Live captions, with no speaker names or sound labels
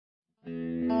Okay.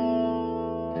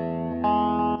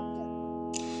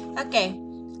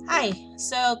 Hi.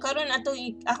 So karon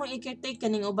akong i-critique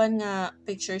kaning uban nga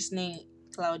pictures ni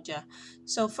Claudia.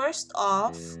 So first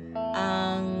off,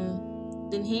 ang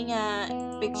dinhi nga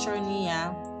picture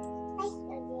niya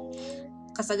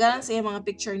kasagaran sa iyang mga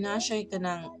picture na siya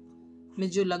kanang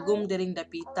medyo lagom diring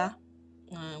dapita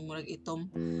murag itom.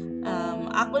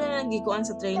 Ako na lang gikuan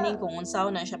sa training kung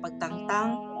unsaw na siya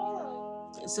pagtangtang.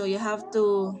 So you have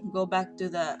to go back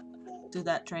to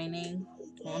that training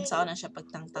kung unsaw na siya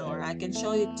pagtangtang, or I can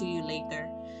show it to you later.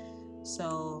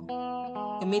 So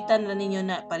gamitan ra ninyo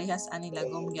na parehas ani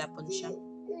lagom gyapon siya.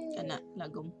 Kana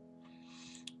lagom.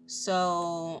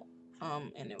 So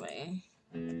anyway.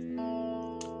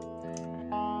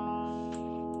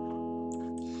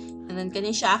 And then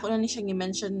kani siya ako na ni siya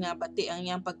gi-mention nga pati ang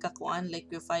iyang pagkakuan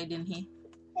liquefy din he.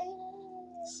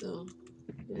 So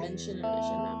mention na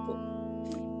siya nako.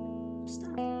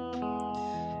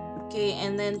 Okay,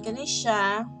 and then kani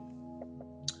siya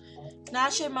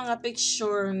na siya mga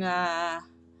picture nga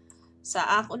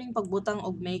sa ako ning pagbutang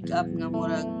og makeup nga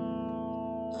murag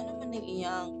ano man ning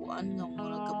iyang kuan nga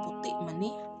murag kaputi man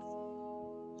ni.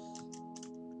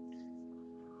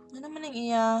 Ano man ning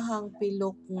iyahang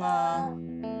pilok nga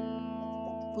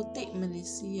puti man ni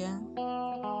siya.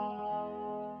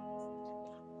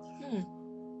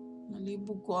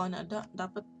 Nalibog ko ana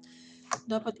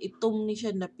dapat itom ni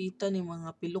siya napitan ni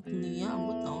mga pilok niya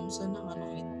ambot na unsa na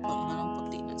kanang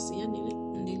puti na siya dili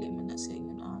man na siya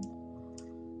ana.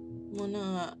 Muna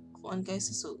nga kuan kay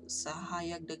sa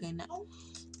hayag dagay na.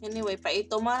 Anyway,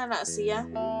 paitoman na siya.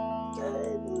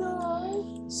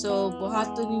 So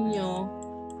buhaton ninyo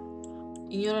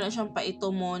inyo na siyang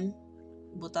paitomon,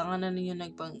 butangan na ninyo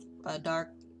nagpang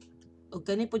pa-dark. Og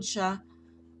kani pud siya,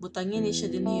 butangin ni siya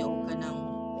dinhi og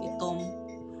kanang itom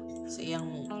sa iyang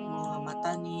mga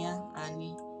mata niya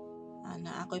ani.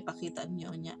 Ana ako ipakita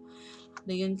niyo niya.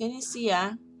 Dayon kani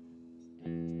siya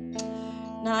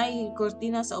naay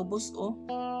kurtina sa ubos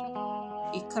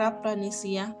i-crop ra ni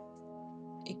siya.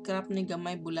 I-crop ni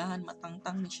gamay bulahan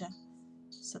matangtang ni siya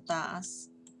sa taas.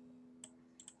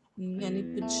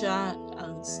 Ganit po siya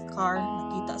ang scar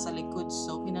nakita sa likod,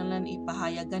 so kinahanglan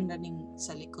ipahayagan na ning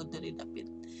sa likod dali dapit.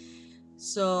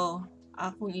 So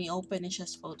akong i-open ni siya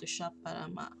sa Photoshop para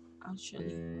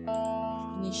actually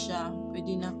ni siya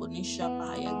pwede na ko ni siya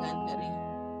pahayagan dali.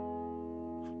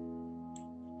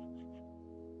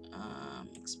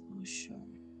 Exposure.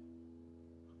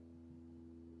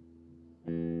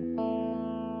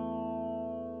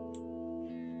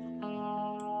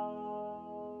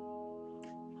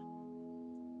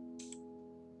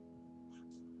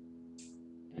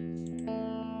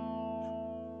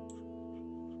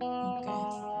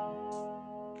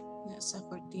 Sa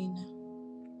cortina.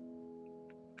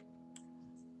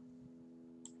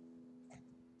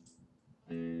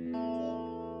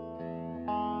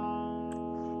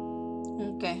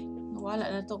 Okay, nawala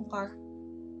na tong car.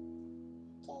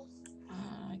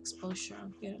 Exposure,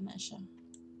 okay na siya.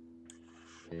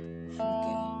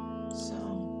 Okay, so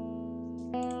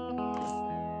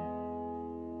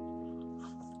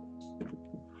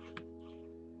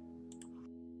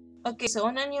okay, so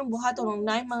unan yung buhaton ng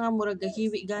naay mga murag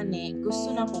gahiwi gani, gusto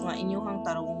na ko nga inyohang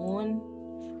tarungon.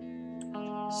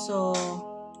 So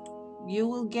you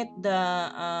will get the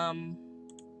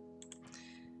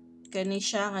kani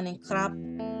siya kaning crop,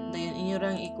 dayon inyo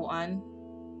rang ikuan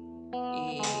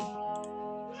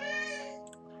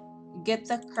get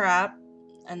the crop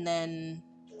and then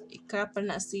i-crop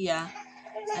na siya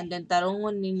and then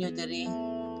tarungon ninyo diri.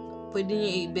 Pwede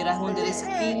niyo ibirahon diri sa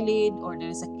kilid or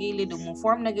diri sa kilid ug mo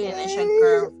form na ganyan na siya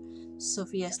curve.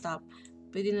 Sophia, stop.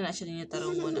 Pwede na siya ninyo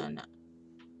tarungon ana.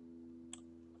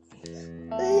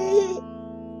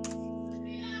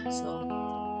 So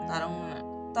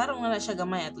tarong na siya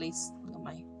gamay, at least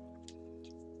gamay.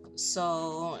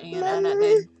 So yun ana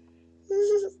din.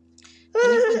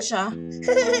 Kani pud siya.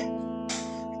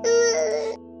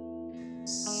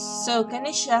 So kani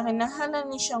siya kinahanglan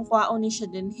ni siyang kwaon ni siya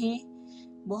dinhi.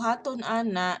 Buhaton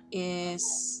ana is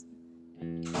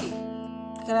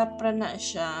i-crop ra na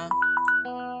siya.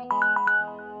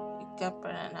 I-crop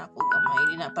ra na ako gamay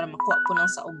di na para makuha po lang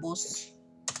sa ubos.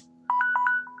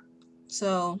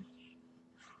 So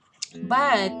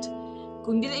but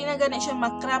kung dili na gani siya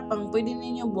makrap, ang pwede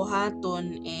ninyo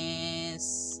buhaton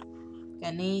is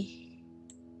kani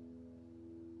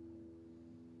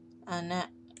ana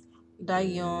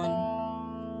dayon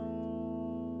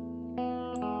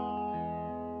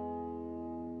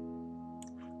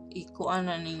ikuan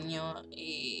na ninyo,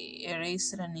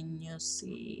 i-erase ra ninyo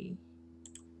siya.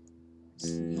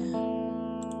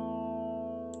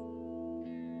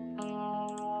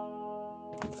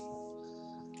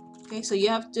 Okay, so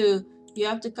you have to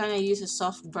kind of use a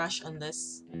soft brush on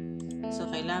this. So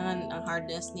kailangan ang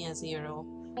hardness niya 0.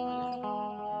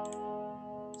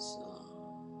 So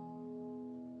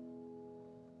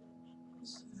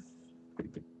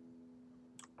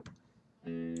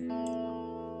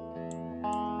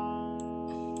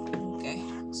okay,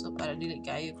 so para dili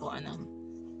kayo ko ang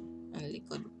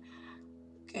likod.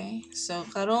 Okay, so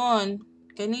karon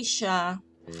kani siya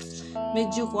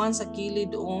medyo kuan sa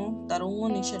kilid o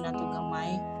tarungon ni siya nato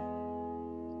gamay.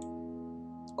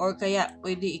 Or kaya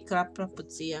pwede i-crop pud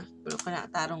siya. Pero kana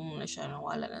tarong na siya nang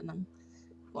wala na ng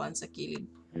kuan sa kilid.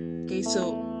 Okay,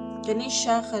 so kani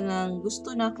siya kanang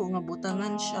gusto na ko nga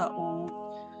butangan siya o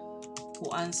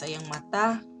kuan sa iyang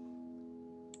mata.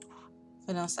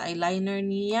 Kanang sa eyeliner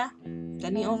niya.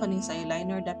 Kani o kaning sa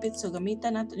eyeliner dapit, so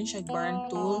gamitan nato ni siya burn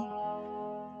tool.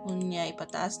 Unya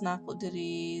ipataas na ako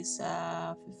diri sa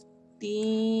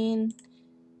 15.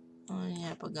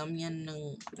 Unya pagamyan ng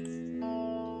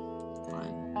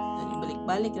kuan. Dali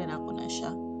balik-balik ra ako na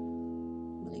siya.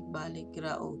 Balik-balik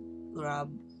ra o grab.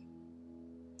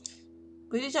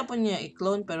 Pwede siya po niya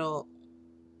i-clone pero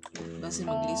kasi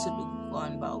maglisod og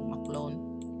kuan ba og ma-clone.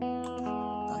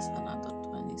 Taas na nato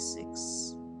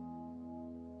 26.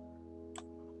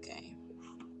 Okay.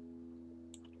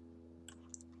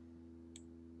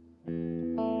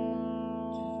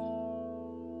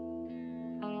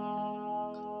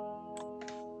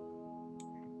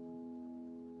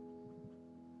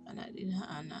 Ana din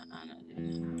ha.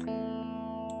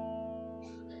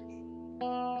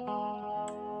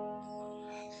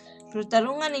 Pero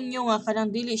tarungan ninyo nga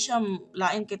kanang dili siya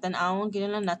lain kay tan-awon,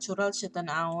 kinahanglan natural siya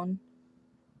tan-awon.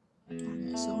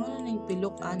 So ano ning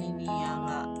pilok ani niya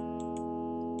nga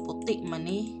puti man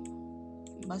ni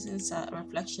basin sa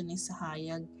reflection ni sa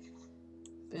hayag.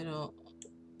 Pero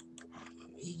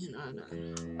yun ana.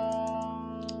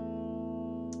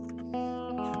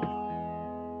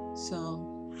 So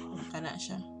kana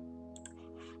siya.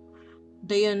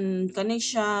 Dayon kani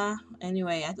siya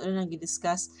anyway ato na nang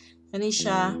gi-discuss kani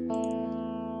siya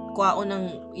kuwaon ng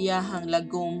iyahang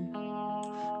lagom.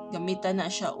 Gamitan na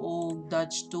siya og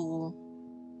dodge tool.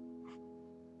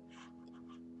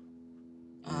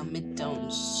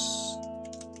 Midtones.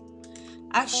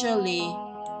 Actually,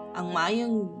 ang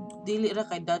maayong dili ra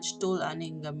kay dodge tool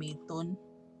aning gamiton.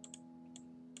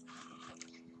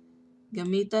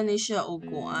 Gamitan ni siya og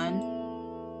kuan.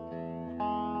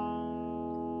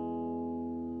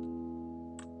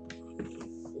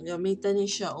 Gamitan ni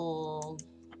siya og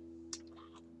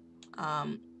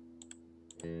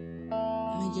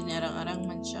medyo narang-arang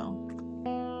man siya.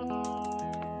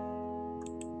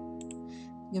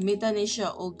 Gamitan ni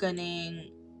siya og kaning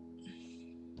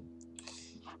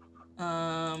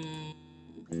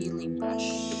healing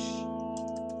brush.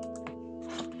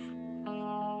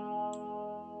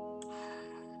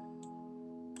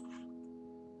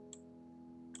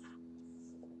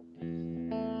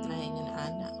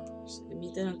 So,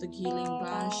 gamitan ng healing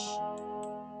brush.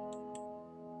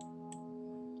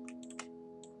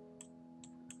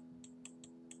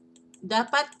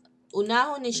 Dapat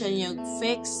unahon ni siya niyog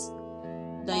fix.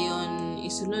 Dayon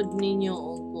isunod ninyo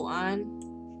og kuan.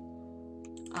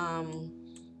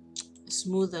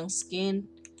 Smooth ang skin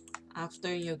after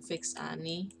you fix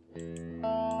ani.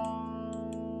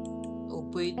 O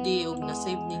pwede og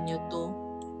na-save ninyo to.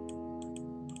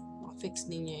 Ma-fix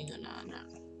ninyo yung ana.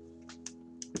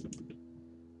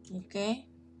 Okay?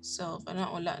 So,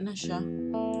 kana wala na siya.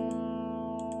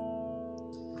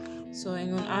 So,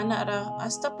 ingon ana ra.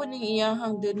 Hasta po ning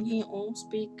iyahang dinhi o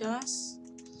spikas.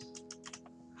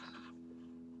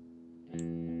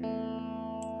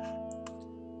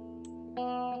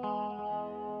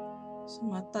 So,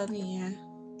 mata niya.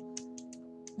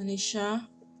 Ano siya?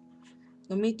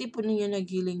 Gamitin po ninyo na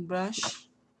healing brush.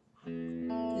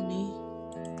 Gani.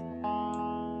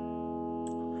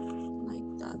 Like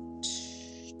that.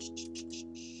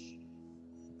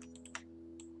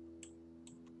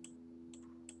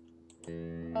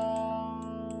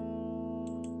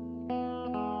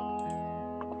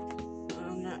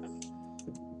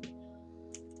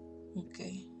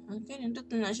 Okay. Okay, nindot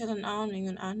na siya tan-awon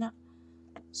ingon ana.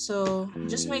 So,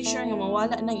 just make sure nga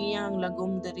mawala nang iyang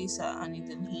lagom diri sa ani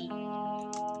dinhi.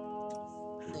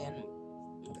 Then,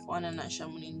 kuha na siya,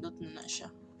 munindot na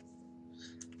siya.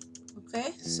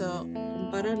 Okay? So,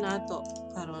 para na to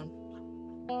karon.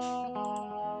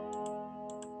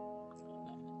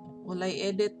 Walay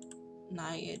edit.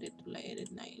 Na-edit.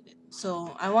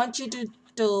 So, I want you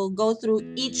to go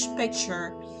through each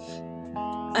picture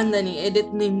and then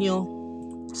i-edit ninyo.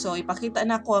 So, ipakita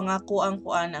na ko ang ako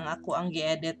ang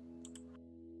gi-edit.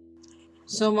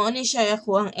 So, mao ni siya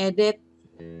ako ang edit.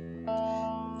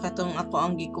 katong ako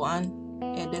ang gikuan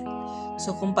edit.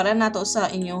 So kumpara nato sa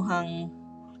inyohang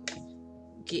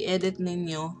gi-edit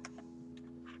ninyo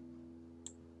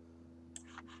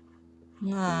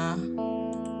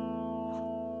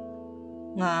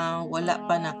nga wala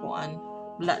pa nakuan,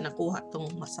 wala nakuha tong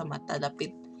sa mata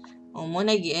dapit. O mo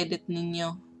na gi-edit ninyo.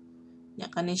 Nya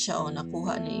kani siya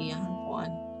nakuha na iyang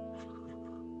kuan.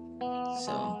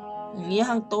 So, ang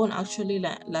iyang tone actually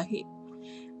lahi.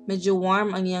 Medyo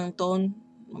warm ang iyang tone,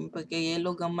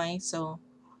 pagka-yellow gamay. So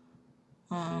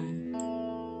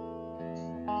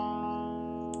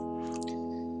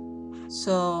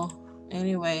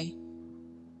anyway,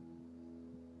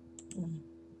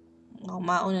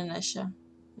 mauna na siya.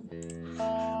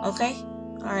 Okay?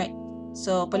 Alright.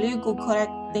 So, palihog ko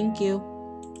correct. Thank you.